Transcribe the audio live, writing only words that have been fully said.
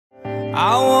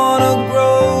I wanna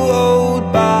grow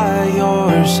old by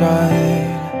your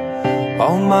side,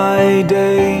 all my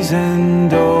days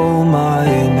and all my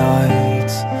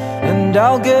nights, and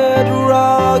I'll get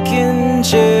rocking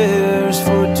chairs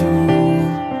for two.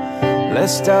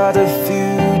 Let's start a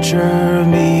future,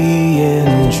 me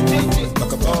and you.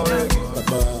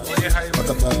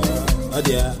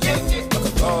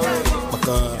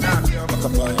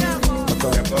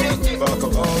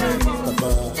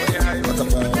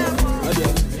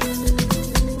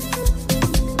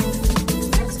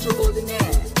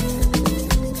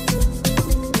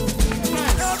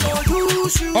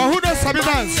 Or who does Sabi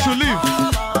dance to leave?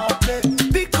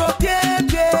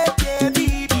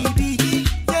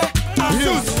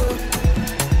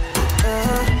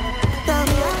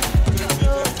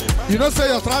 You don't say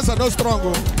your trans are not strong.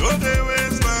 Oh. Don't they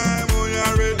waste time when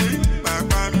you're ready? Back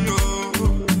by me, oh.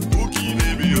 Cookie,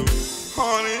 baby, oh.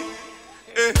 Honey,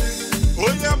 eh.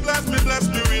 Oh, yeah, bless me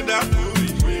with that booty.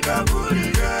 With that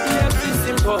booty, girl. Yeah,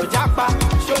 simple. Japa,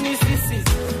 show me sissies.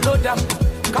 Load up,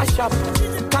 cash up,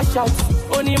 cash out.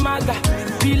 Only maga,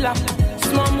 bill up.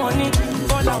 Small money,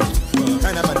 fall out.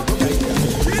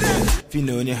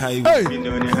 Fino on the highway.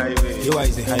 Fino on the highway. Here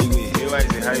is the highway. Here is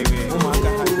the highway. Oh, my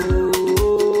God.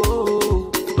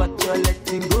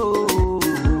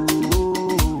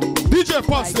 DJ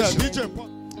Pause there, DJ Pause.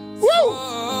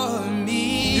 Woo!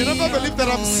 You never believe that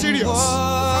I'm serious.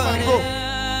 Come and go.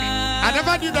 I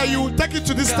never knew that you would take it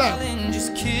to this time.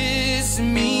 Just kiss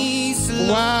me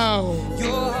slow. Wow.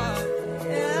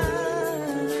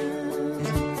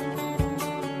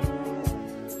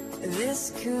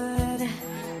 This could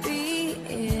be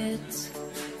it.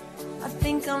 I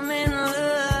think I'm in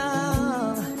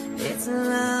love. It's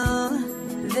love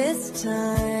this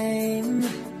time.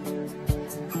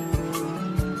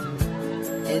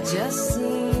 It just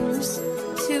seems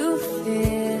to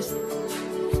fit.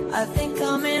 I think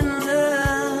I'm in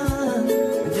love.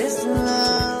 This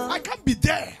love. I can't be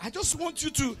there. I just want you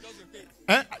to.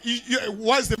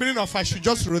 What's the meaning of I should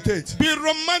just rotate? Be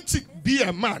romantic. Be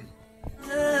a man.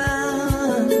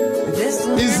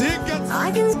 Is he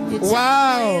getting?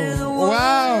 Wow.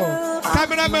 Wow.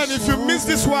 Cameraman, if you miss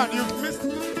this one, you've missed.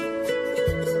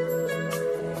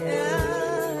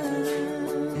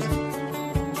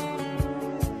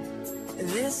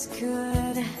 This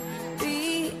could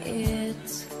be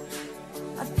it.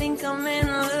 I think I'm in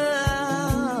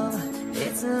love.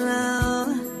 It's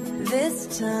love this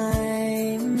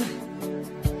time.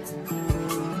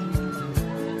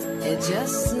 It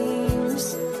just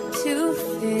seems to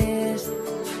fit.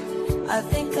 I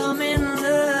think I'm in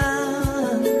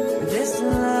love. This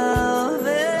love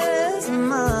is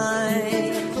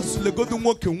mine. Just let go do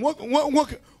walk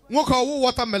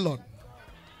watermelon.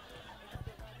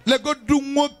 Let go do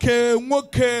walk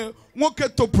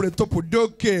topu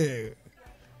doke.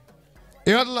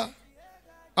 Yalla.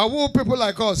 I want people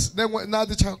like us. Then now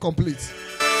the child complete.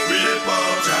 We dey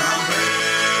pop champagne.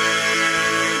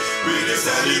 We dey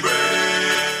celebrate.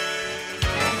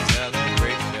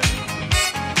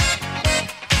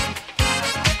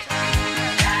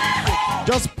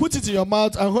 Just put it in your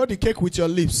mouth and hold the cake with your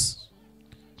lips.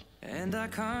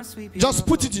 Just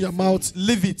put it in your mouth,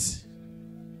 leave it.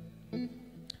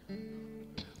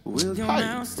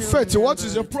 Hi, Fetty, what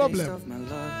is your problem?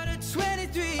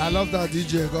 I love that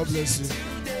DJ, God bless you.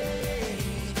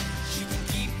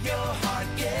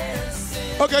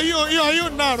 Okay, you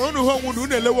now.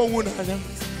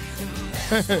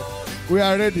 We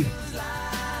are ready.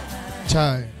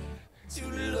 Chai.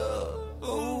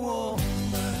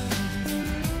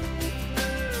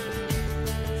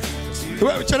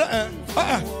 Okay,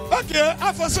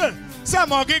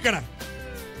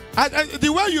 the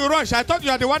way you rush, I thought you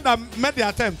are the one that made the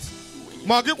attempt.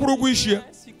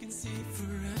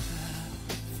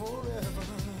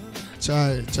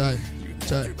 Chai.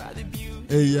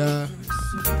 Hey, yeah.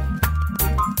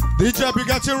 DJ, be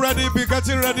getting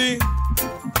ready.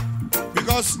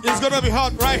 Because it's going to be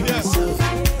hot right here.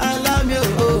 I love you.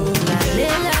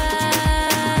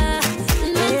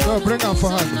 So bring her for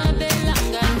her.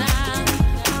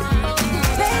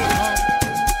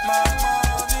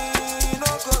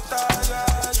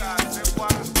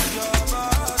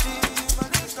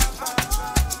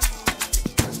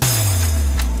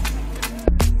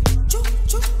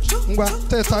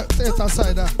 Take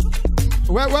aside that.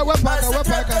 Where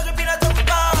parker?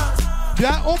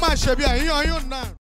 Yeah, oh my shabia, you now.